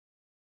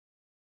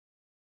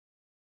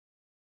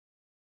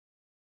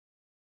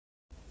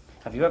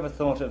Have you ever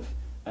thought of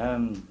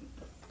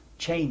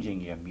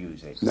changing your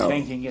music? No.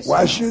 Changing your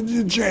Why sound? should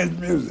you change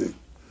music?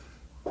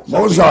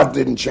 Mozart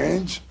didn't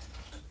change.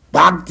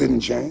 Bach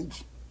didn't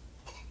change.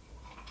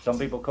 Some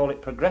people call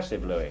it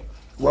progressive, Louis.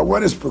 Well,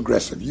 what is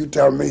progressive? You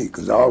tell me,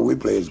 because all we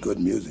play is good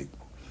music.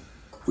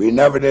 We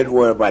never did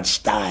worry about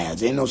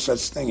styles. Ain't no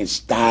such thing as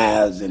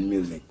styles in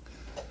music.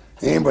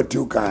 Ain't but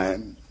two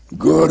kind,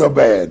 good or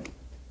bad.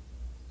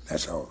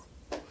 That's all.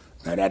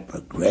 Now that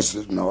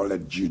progressive and all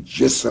that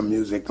jujitsu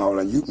music and all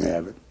that, you can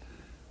have it.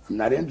 I'm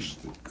not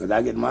interested, because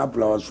I get my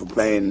applause for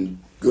playing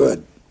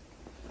good.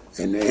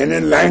 And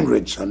in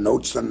language, a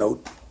note's a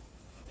note.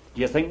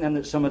 Do you think then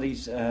that some of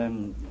these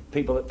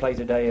people that play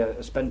today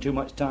spend too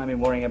much time in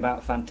worrying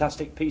about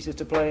fantastic pieces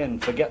to play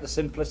and forget the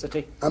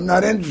simplicity? I'm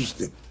not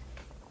interested.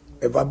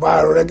 If I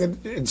buy a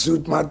record, it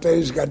suits my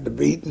taste, got the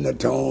beat and the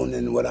tone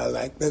and what I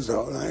like, that's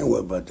all. I ain't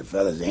worried about the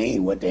fellas,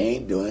 what they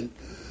ain't doing.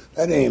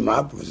 That ain't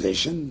my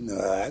position.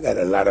 I got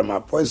a lot of my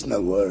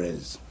personal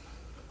worries.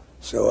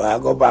 So I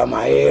go by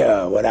my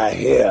ear, what I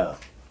hear.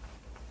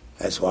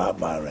 That's why I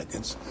buy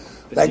records.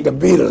 Like the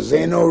Beatles,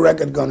 ain't no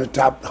record gonna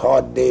top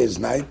Hard Day's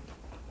Night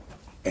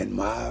in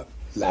my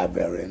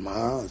library, in my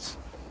house.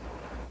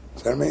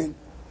 See what I mean?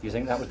 You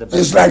think that was the best?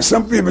 It's like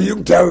some people, you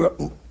can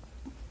tell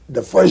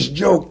the first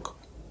joke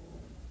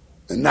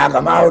and knock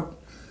them out,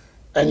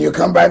 and you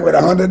come back with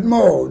 100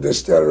 more. They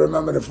still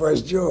remember the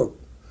first joke.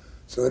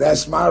 So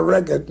that's my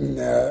record, and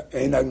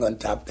ain't nothing gonna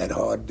top that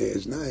Hard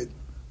Day's Night.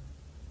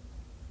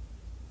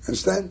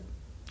 Understand?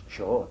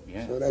 Sure,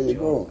 yeah. So there you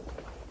go.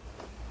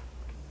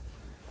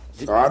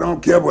 So I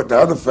don't care what the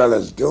other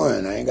fellas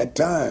doing. I ain't got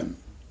time.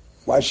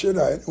 Why should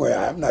I? Anyway,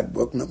 I'm not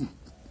booking them.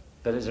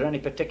 But is there any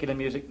particular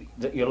music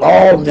that you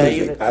All like today?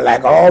 music. I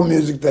like all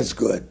music that's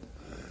good.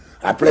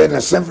 I played in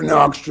a symphony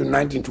orchestra in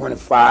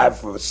 1925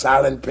 for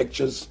silent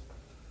pictures,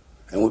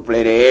 and we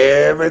played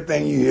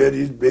everything you hear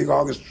these big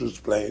orchestras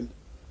playing.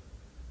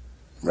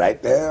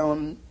 Right there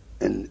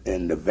in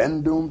the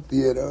Vendome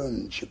Theater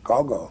in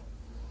Chicago.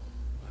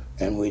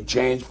 And we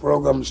changed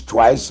programs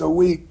twice a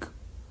week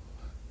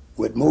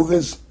with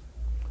movies.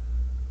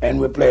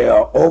 And we play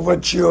an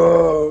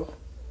overture.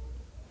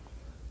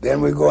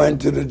 Then we go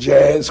into the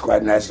jazz.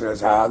 Quite naturally,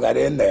 that's how I got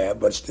in there.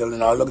 But still,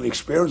 in all, look at the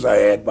experience I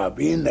had by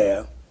being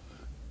there,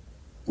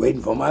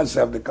 waiting for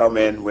myself to come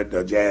in with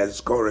the jazz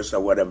chorus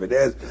or whatever it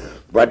is.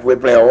 But we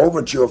play an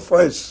overture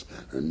first.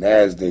 And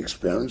there's the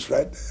experience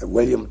right there.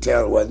 William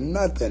Tell was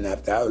nothing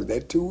after I was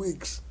there 2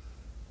 weeks.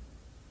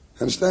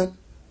 Understand?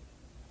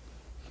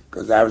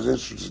 Because I was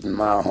interested in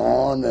my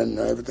horn and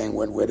everything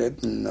went with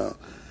it. And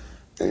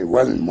it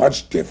wasn't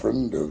much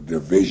different, the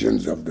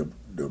visions of the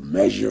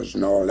measures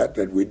and all that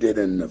we did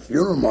in the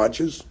funeral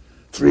marches,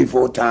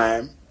 3/4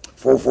 time,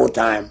 4/4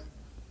 time,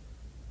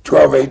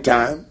 12/8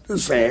 time, the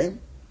same.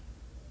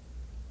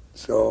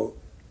 So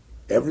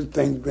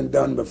everything's been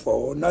done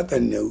before,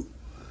 nothing new.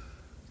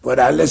 But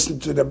I listen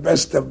to the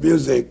best of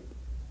music,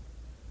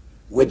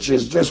 which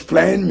is just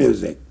plain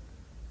music.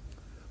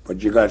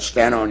 But you got to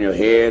stand on your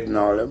head and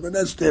all that, but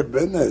that's their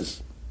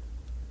business.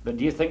 But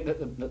do you think that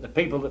the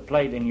people that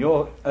played in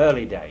your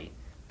early day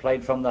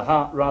played from the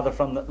heart rather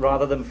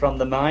than from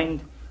the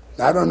mind?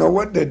 I don't know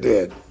what they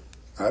did.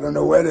 I don't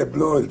know where they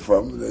blew it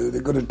from. They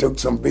could have took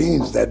some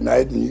beans that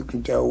night, and you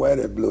can tell where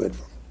they blew it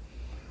from.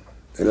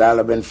 They'll all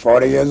have been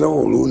 40 years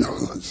old, who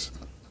knows?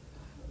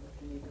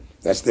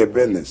 That's their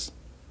business.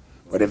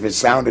 But if it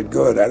sounded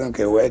good, I don't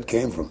care where it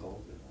came from.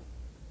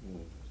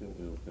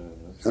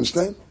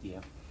 Understand? Yeah.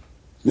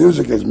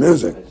 Music is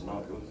music.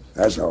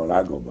 That's all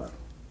I go by.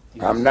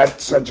 I'm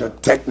not such a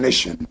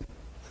technician.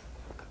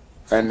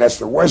 And that's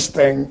the worst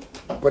thing,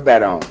 put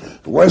that on.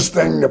 The worst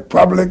thing, the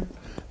public,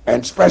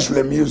 and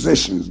especially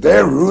musicians,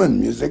 they ruin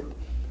music.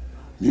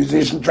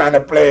 Musicians trying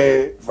to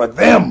play for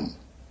them.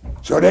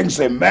 So they can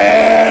say,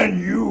 man,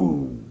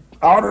 you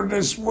out of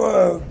this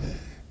world.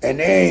 And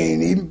they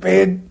ain't even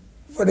paid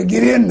for to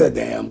get in the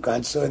damn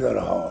concert or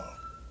the hall.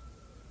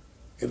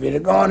 If you'd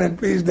have gone and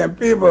pleased them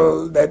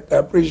people that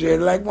appreciate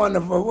like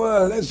Wonderful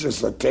World, that's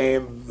just a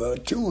tame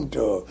tune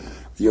to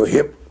your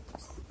hip,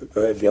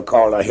 if you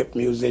call a hip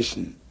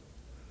musician.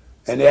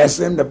 And they ask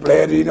him to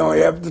play it, you don't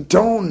have the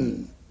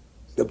tone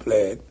to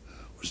play it.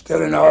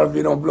 Still in all, if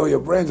you don't blow your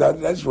brains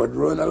out, that's what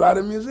ruined a lot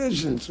of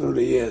musicians through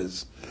the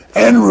years.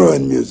 And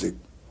ruined music.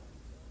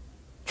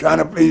 Trying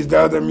to please the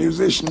other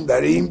musician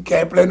that he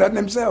can't play nothing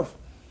himself.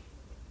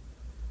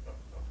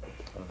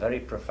 A very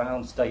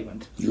profound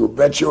statement. You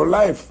bet your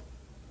life.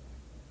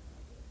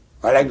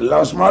 I like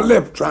lost my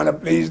lip trying to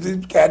please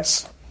these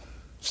cats,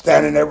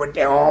 standing there with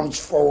their arms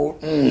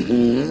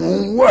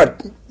folded.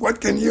 What? What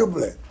can you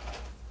play?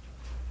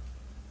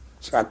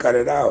 So I cut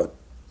it out,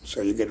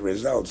 so you get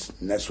results,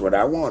 and that's what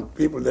I want.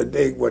 People to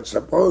dig what's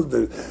supposed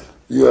to.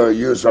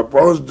 You're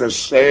supposed to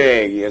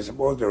sing. You're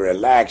supposed to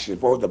relax. You're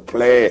supposed to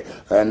play,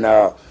 and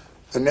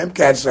them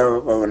cats.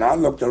 When I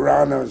looked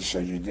around, I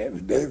said,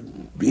 they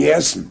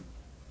BSing.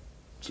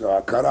 So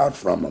I cut out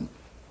from them.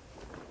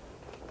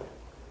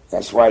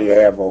 That's why you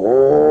have a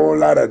whole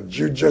lot of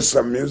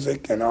jujitsu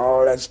music and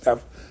all that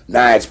stuff.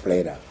 Now it's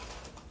played out.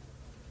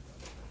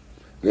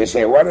 They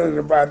say, what is it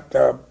about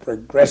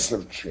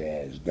progressive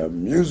jazz, the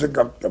music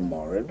of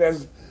tomorrow? I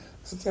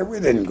said, we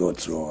didn't go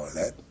through all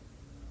that.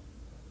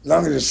 As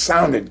long as it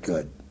sounded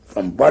good,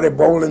 from Buddy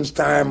Bolin's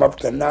time up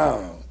to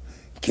now,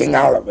 King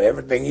Oliver,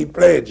 everything he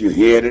played, you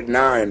hear it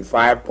now in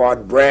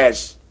 5-part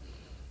brass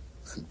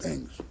and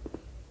things.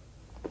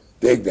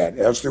 Dig that,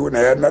 else they wouldn't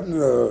have had nothing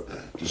to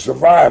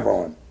survive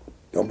on.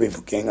 Don't be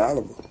for King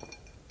Oliver.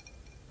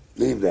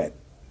 Leave that.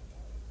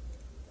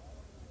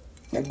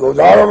 It goes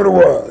all over the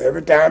world.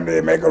 Every time they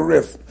make a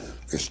riff,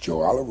 it's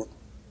Joe Oliver.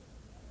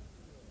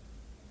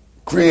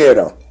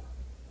 Creator.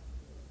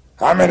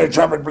 How many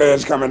trumpet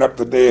players coming up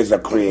today is a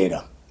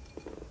creator?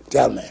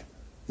 Tell me.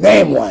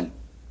 Name one.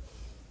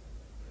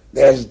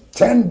 There's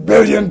 10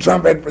 billion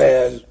trumpet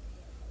players.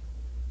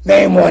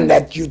 Name one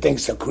that you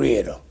think's a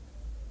creator.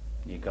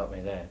 You got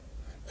me there.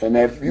 And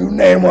if you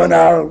name one,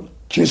 I'll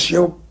kiss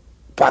your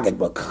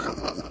pocketbook.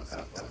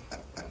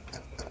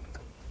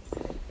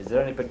 Is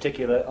there any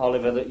particular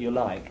Oliver that you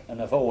like and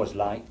have always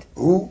liked?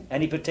 Who?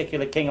 Any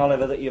particular King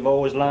Oliver that you've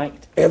always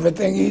liked?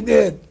 Everything he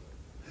did.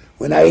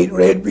 When I ate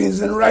red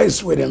beans and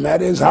rice with him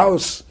at his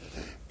house,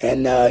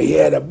 and he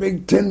had a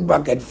big tin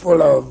bucket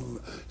full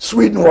of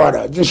sweetened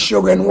water, just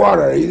sugar and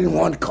water. He didn't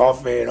want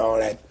coffee and all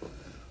that.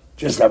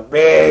 Just a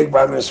big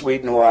bucket of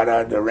sweetened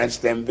water to rinse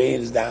them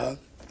beans down.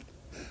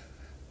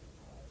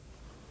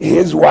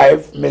 His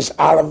wife, Miss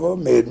Oliver,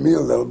 made me a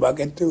little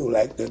bucket too,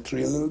 like the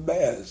 3 little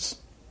bears.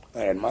 I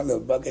had my little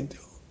bucket too.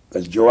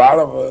 Because Joe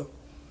Oliver,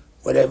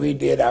 whatever he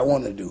did, I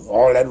want to do.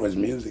 All that was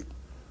music.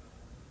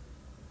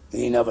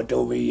 He never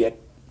told me yet.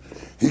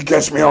 He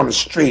catch me on the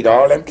street.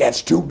 All them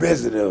cats too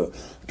busy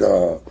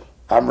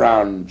I'm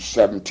around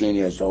 17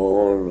 years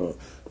old.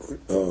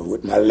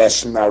 With my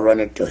lesson, I run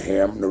into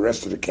him. The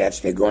rest of the cats,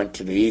 they go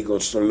into the Eagle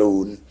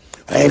Saloon.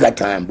 I ain't got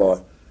time,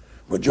 boy.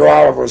 But Joe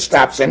Oliver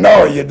stops and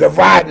no, you're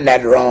dividing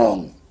that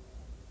wrong.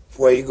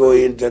 Before you go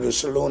into the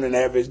saloon and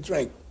have his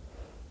drink.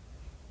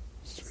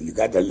 So you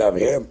got to love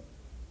him.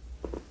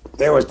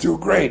 They was too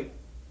great.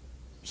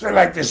 So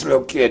like this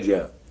little kid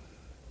here.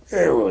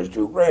 It was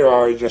too great.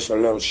 Oh, he's just a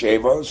little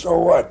shaver. So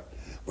what?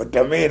 But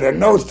to me, the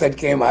notes that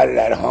came out of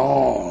that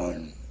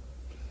horn,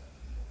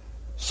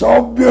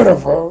 so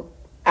beautiful.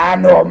 I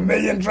know 1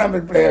 million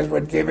trumpet players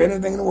would give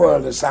anything in the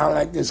world to sound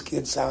like this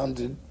kid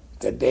sounded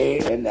today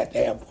in that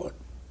airport.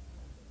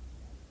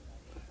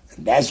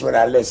 And that's what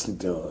I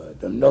listened to.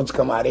 The notes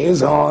come out of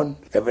his horn.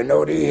 Every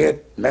note he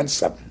hit meant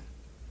something.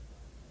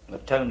 The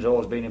tone's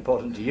always been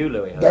important to you,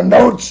 Louis. The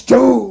notes,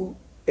 too.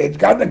 It's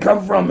got to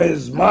come from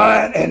his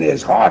mind and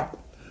his heart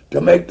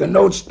to make the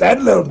notes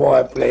that little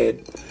boy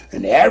played.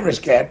 And the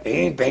average cat, they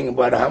ain't thinking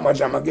about how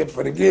much I'm going to get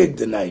for the gig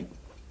tonight.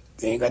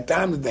 They ain't got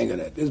time to think of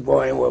that. This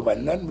boy ain't worried about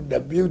nothing but the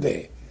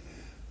beauty.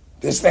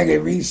 This thing,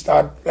 if he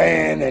start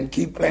playing and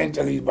keep playing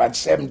till he's about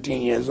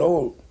 17 years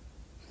old,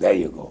 there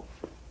you go.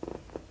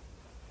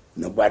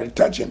 Nobody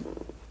touch him.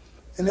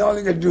 And all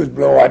he could do is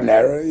blow out an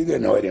arrow. He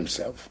didn't know it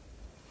himself.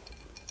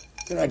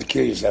 You don't have to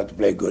kill yourself to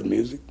play good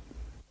music.